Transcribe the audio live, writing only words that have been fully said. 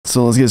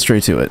so let's get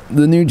straight to it.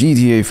 The new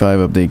GTA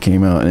 5 update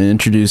came out and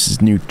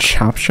introduces new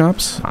chop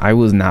shops. I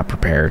was not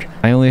prepared.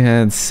 I only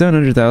had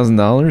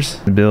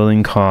 $700,000. The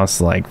building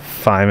costs like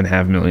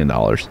 $5.5 million.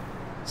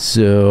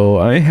 So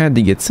I had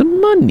to get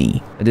some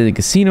money. I did a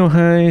casino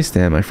heist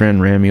and my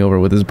friend ran me over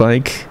with his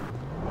bike.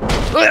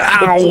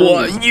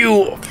 Ow,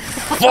 you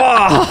fuck!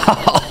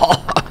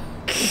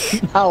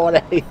 How would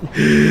I?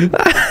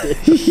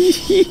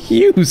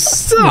 You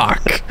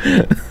suck!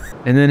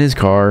 And then his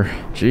car.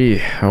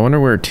 Gee, I wonder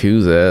where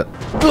 2's at.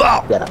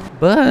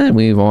 But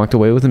we walked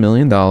away with $1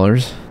 million.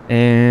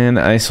 And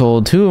I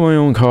sold 2 of my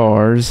own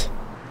cars.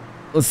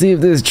 Let's see if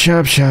this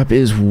chop shop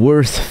is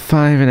worth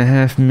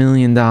 $5.5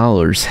 million.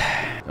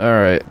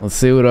 Alright, let's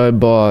see what I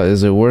bought.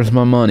 Is it worth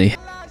my money?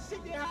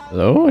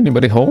 Hello?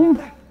 Anybody home?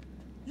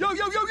 Yo,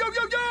 yo, yo, yo,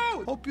 yo,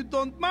 yo! Hope you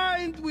don't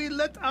mind we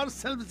let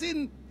ourselves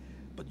in.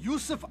 But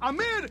Yusuf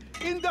Amir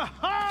in the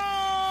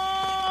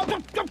house!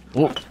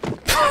 Whoa.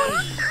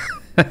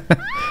 What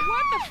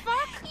the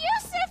fuck?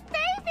 Yusuf,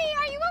 baby,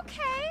 are you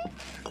okay?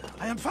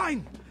 I am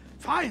fine.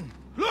 Fine.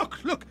 Look,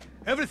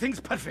 everything's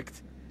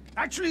perfect.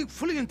 Actually,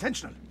 fully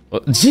intentional.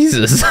 Oh,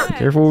 Jesus!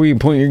 Careful where you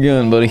point your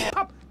gun, buddy.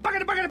 Wow,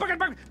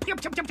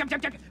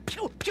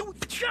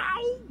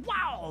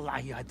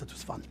 that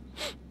was fun.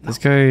 This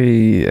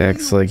guy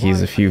acts like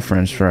he's a few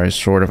french fries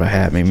short of a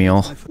Happy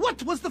Meal.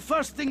 What was the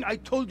first thing I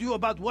told you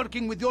about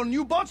working with your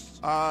new boss?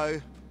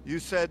 You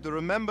said,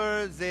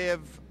 remember, they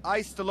have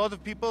iced a lot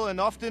of people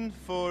and often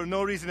for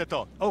no reason at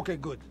all. Okay,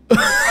 good.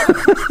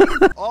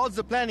 All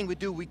the planning we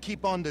do, we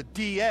keep on the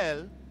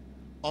DL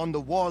on the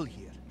wall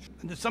here.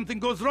 And if something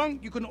goes wrong,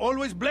 you can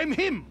always blame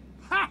him.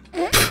 Ha!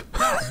 Now,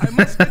 I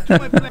must get to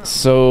my plan.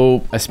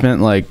 So I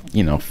spent like,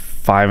 you know,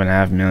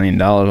 $5.5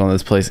 million on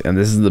this place, and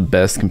this is the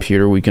best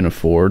computer we can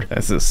afford.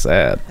 That's just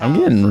sad. I'm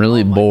getting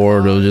really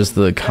bored of just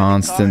the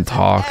constant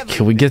talk.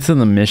 Can we get to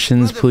the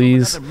missions,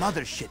 please?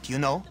 Mother shit, you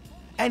know.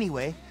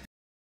 Anyway.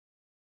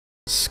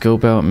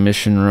 Scope out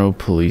Mission Row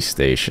Police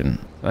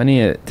Station. I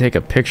need to take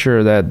a picture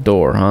of that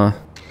door, huh?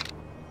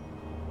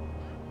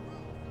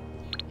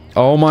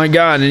 Oh my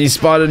god, and he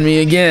spotted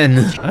me again.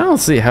 I don't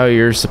see how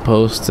you're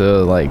supposed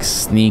to like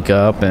sneak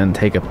up and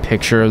take a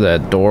picture of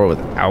that door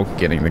without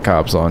getting the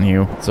cops on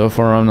you. So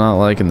far, I'm not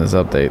liking this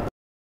update.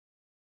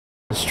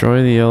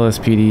 Destroy the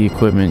LSPD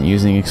equipment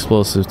using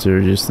explosives to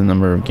reduce the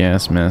number of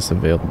gas masks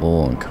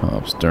available on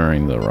cops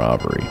during the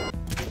robbery.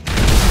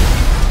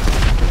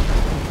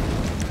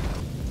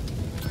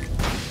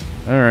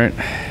 Alright.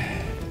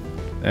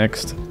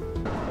 Next.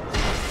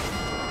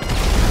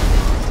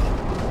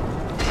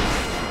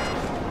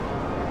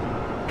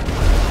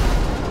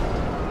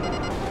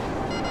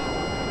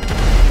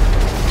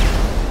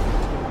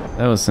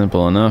 That was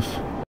simple enough.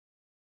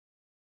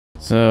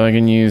 So I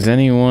can use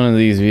any one of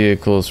these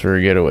vehicles for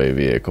a getaway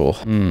vehicle.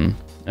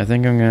 I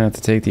think I'm gonna have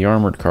to take the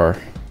armored car.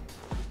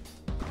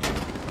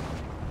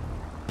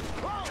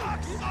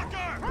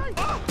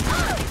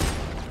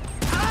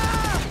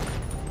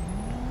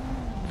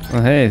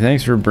 Well, hey,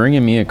 thanks for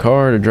bringing me a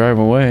car to drive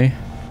away.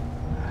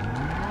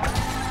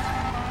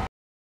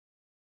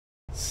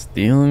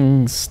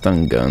 Stealing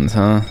stun guns,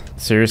 huh?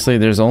 Seriously,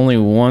 there's only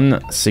one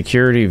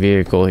security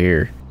vehicle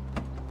here.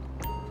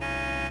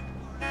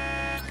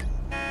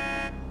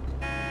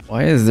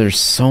 Why is there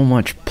so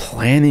much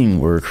planning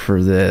work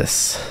for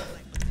this?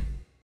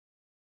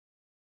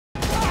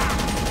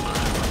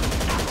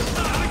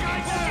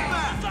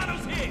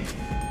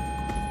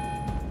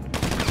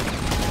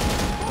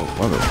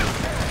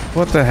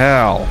 What the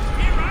hell?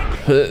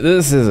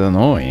 This is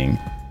annoying.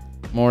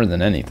 More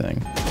than anything.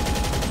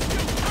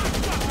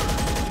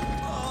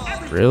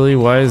 Really?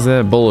 Why is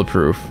that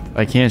bulletproof?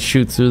 I can't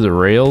shoot through the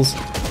rails?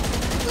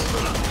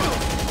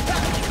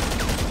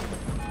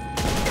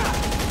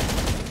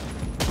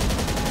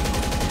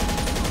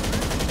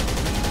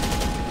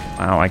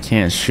 Wow, I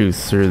can't shoot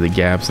through the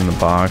gaps in the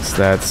box.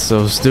 That's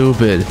so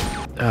stupid.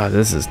 Ah,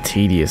 this is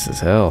tedious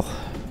as hell.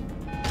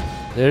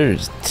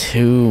 There's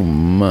too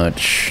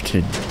much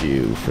to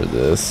do for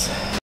this.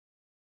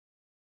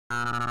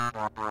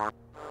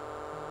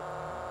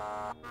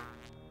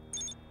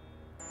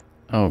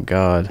 Oh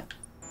god.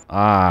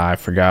 Ah, I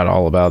forgot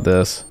all about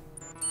this.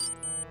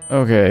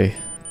 Okay.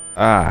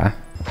 Ah.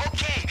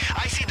 Okay,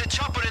 I see the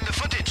chopper in the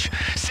footage.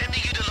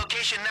 Sending you the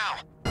location now.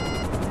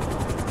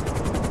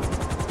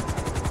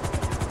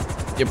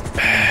 Yep.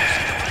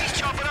 Police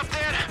chopper up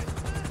there?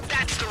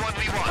 That's the one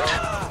we want.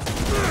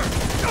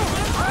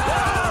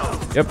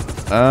 Yep.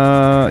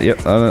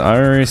 Yep. I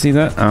already see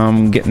that.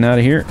 I'm getting out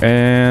of here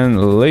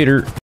and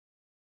later.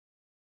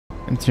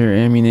 Enter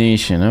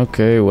ammunition.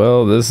 Okay,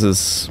 well, this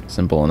is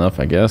simple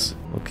enough, I guess.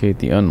 Locate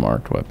the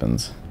unmarked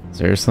weapons.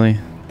 Seriously?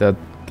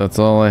 That's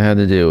all I had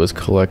to do was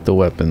collect the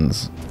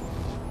weapons.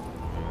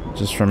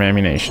 Just from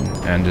ammunition.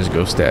 And just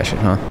go stash it,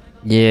 huh?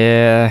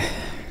 Yeah.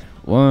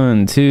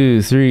 1,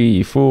 2,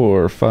 3,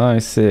 4,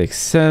 5, 6,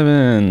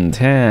 7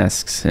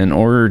 tasks in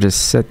order to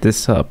set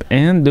this up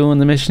and doing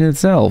the mission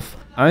itself.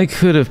 I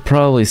could have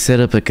probably set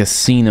up a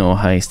casino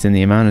heist in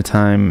the amount of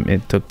time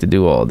it took to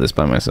do all of this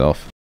by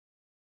myself.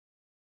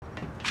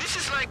 This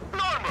is like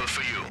normal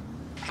for you.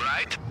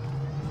 right?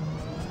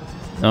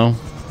 No.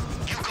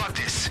 You got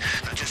this.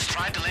 Now just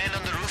try to land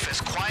on the roof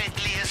as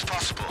quietly as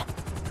possible.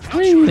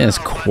 What do you mean as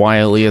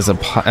quietly as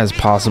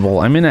possible?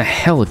 I'm in a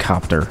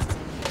helicopter.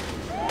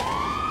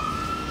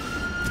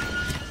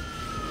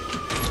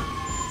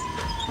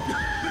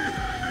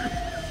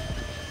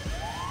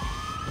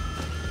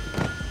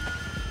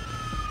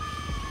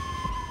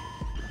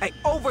 Hey,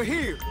 over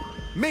here!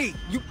 Me!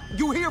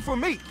 You here for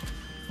me!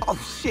 Oh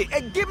shit!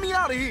 Hey, get me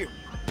out of here!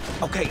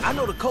 Okay, I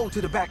know the code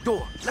to the back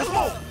door. Let's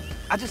move!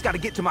 I just gotta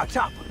get to my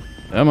chopper.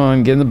 Come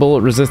on, get in the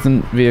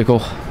bullet-resistant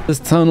vehicle. This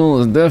tunnel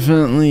is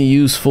definitely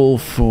useful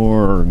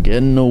for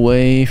getting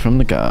away from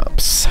the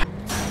cops.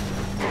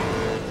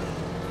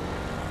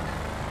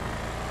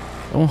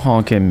 Don't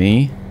honk at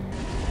me.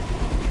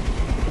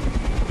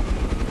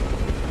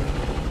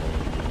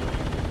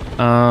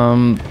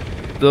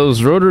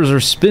 Those rotors are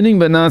spinning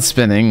but not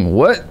spinning.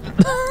 What?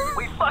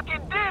 We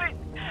fucking did it!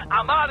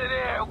 I'm out of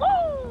there!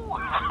 Woo!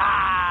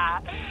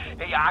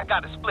 Hey, I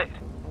got a split,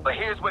 but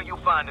here's where you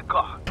find the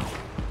car.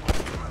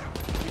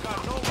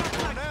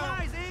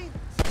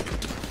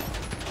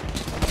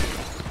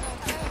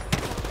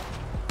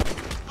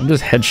 I'm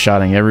just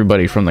headshotting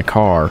everybody from the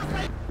car.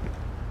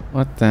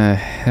 What the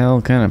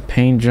hell kind of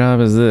paint job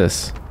is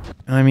this?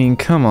 I mean,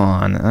 come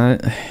on.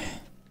 The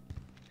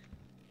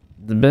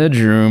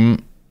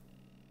bedroom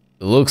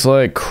looks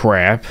like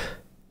crap.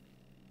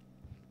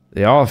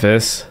 The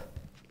office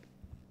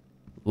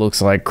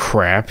looks like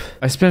crap.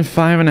 I spent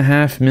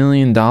 $5.5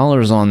 million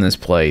on this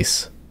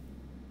place.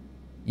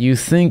 You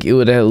think it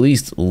would at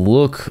least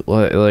look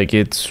like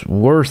it's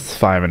worth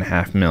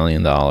 $5.5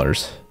 million.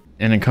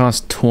 And it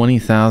cost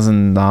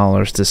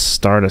 $20,000 to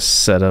start a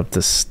setup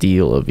to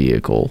steal a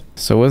vehicle.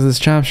 So was this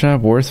chop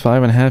shop worth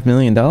 $5.5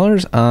 million?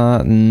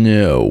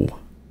 No.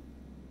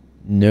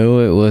 No,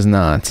 it was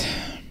not.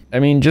 I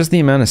mean, just the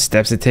amount of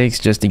steps it takes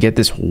just to get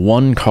this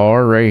one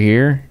car right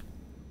here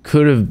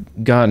could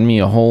have gotten me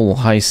a whole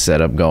heist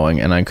setup going,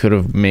 and I could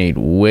have made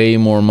way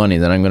more money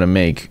than I'm gonna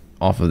make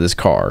off of this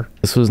car.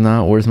 This was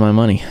not worth my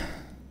money,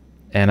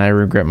 and I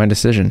regret my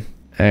decision.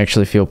 I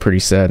actually feel pretty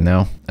sad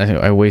now.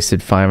 I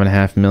wasted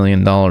 $5.5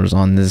 million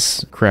on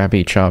this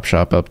crappy chop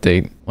shop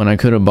update when I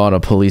could have bought a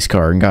police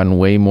car and gotten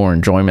way more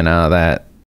enjoyment out of that.